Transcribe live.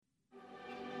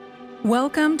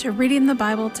Welcome to Reading the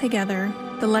Bible Together,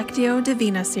 the Lectio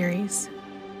Divina series.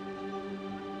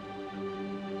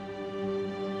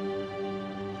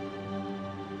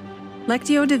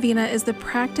 Lectio Divina is the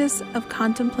practice of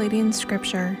contemplating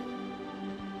Scripture.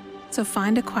 So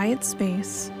find a quiet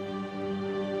space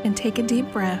and take a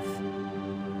deep breath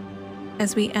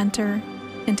as we enter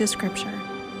into Scripture.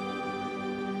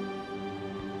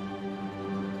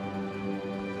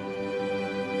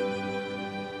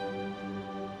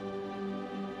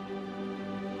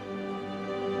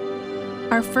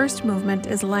 Our first movement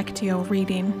is Lectio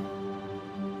reading.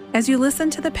 As you listen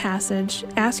to the passage,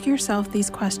 ask yourself these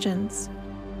questions.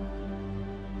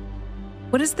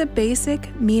 What is the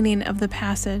basic meaning of the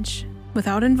passage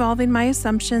without involving my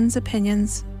assumptions,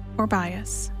 opinions, or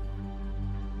bias?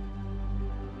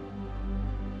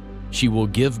 She will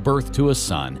give birth to a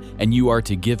son, and you are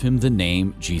to give him the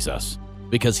name Jesus,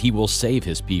 because he will save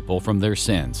his people from their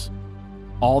sins.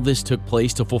 All this took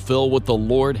place to fulfill what the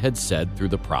Lord had said through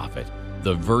the prophet.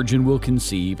 The virgin will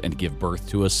conceive and give birth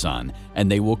to a son,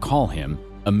 and they will call him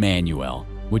Emmanuel,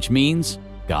 which means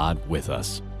God with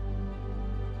us.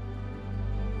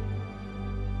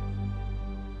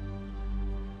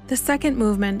 The second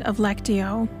movement of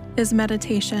Lectio is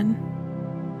meditation.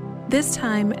 This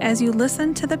time, as you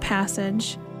listen to the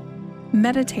passage,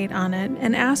 meditate on it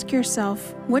and ask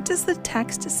yourself, what does the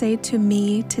text say to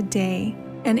me today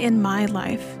and in my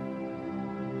life?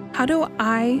 How do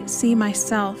I see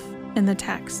myself in the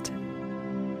text?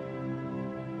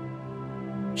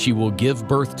 She will give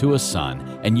birth to a son,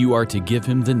 and you are to give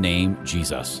him the name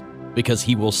Jesus, because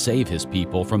he will save his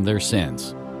people from their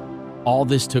sins. All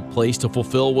this took place to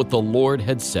fulfill what the Lord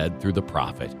had said through the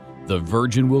prophet. The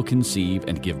virgin will conceive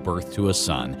and give birth to a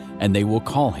son, and they will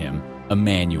call him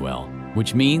Emmanuel,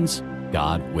 which means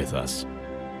God with us.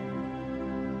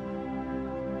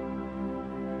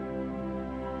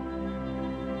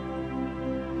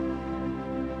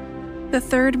 The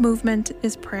third movement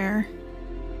is prayer.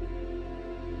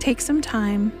 Take some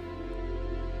time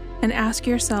and ask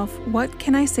yourself, what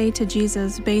can I say to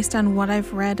Jesus based on what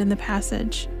I've read in the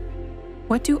passage?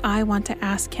 What do I want to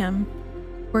ask him?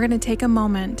 We're going to take a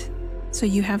moment so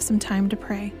you have some time to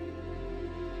pray.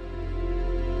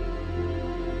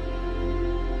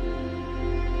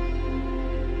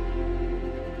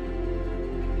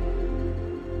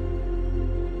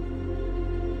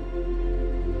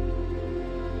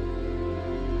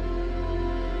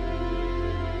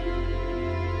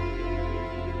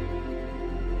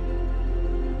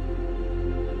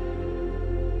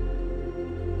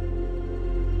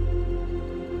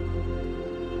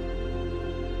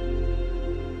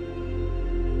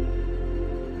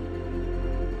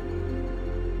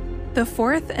 The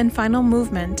fourth and final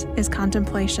movement is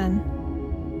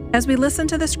contemplation. As we listen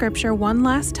to the scripture one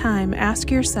last time,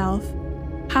 ask yourself,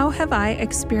 how have I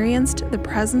experienced the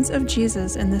presence of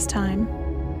Jesus in this time,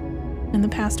 in the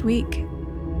past week?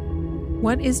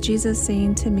 What is Jesus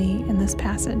saying to me in this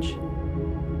passage?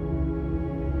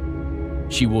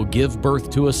 She will give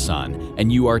birth to a son,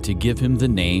 and you are to give him the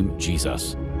name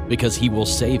Jesus, because he will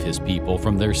save his people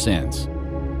from their sins.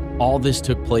 All this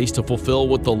took place to fulfill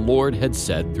what the Lord had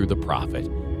said through the prophet.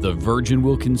 The virgin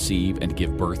will conceive and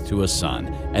give birth to a son,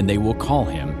 and they will call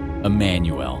him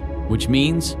Emmanuel, which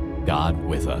means God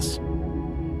with us.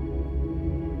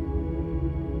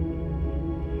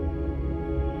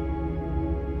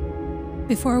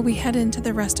 Before we head into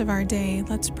the rest of our day,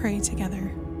 let's pray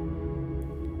together.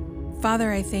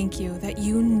 Father, I thank you that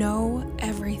you know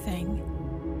everything,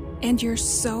 and you're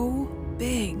so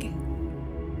big,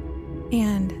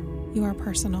 and you are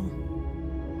personal.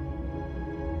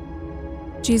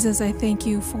 Jesus, I thank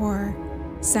you for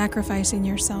sacrificing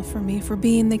yourself for me, for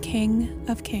being the King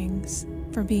of Kings,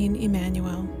 for being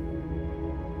Emmanuel.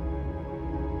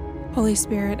 Holy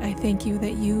Spirit, I thank you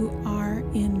that you are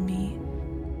in me.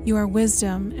 You are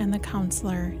wisdom and the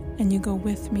counselor, and you go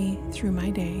with me through my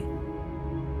day.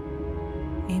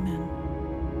 Amen.